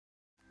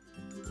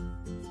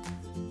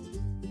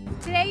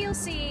Today you'll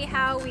see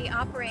how we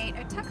operate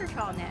a Tucker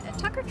trawl net. A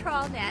Tucker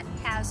trawl net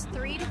has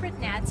 3 different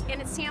nets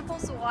and it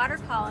samples the water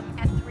column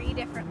at 3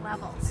 different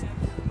levels.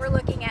 We're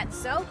looking at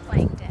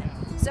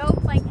zooplankton.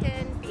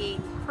 Zooplankton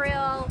being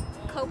krill,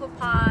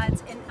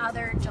 copepods, and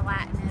other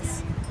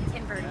gelatinous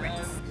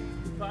invertebrates.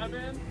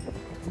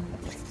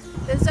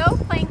 The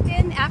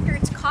zooplankton, after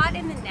it's caught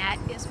in the net,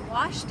 is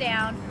washed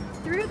down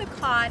through the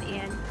cod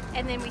end,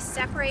 and then we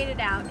separate it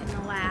out in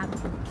the lab,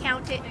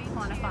 count it, and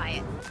quantify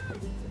it.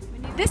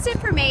 This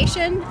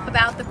information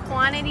about the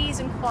quantities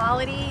and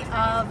quality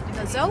of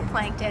the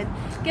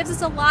zooplankton gives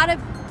us a lot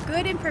of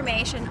good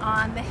information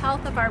on the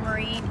health of our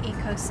marine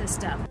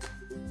ecosystem.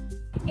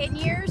 In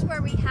years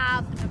where we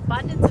have an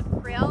abundance of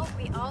krill,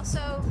 we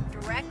also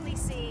directly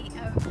see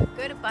a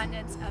good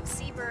abundance of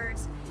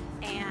seabirds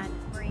and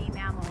marine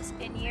mammals.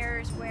 In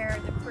years where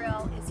the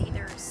krill is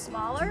either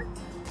smaller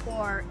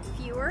or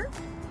fewer,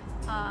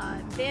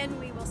 then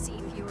we will see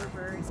fewer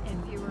birds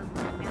and fewer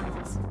marine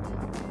mammals.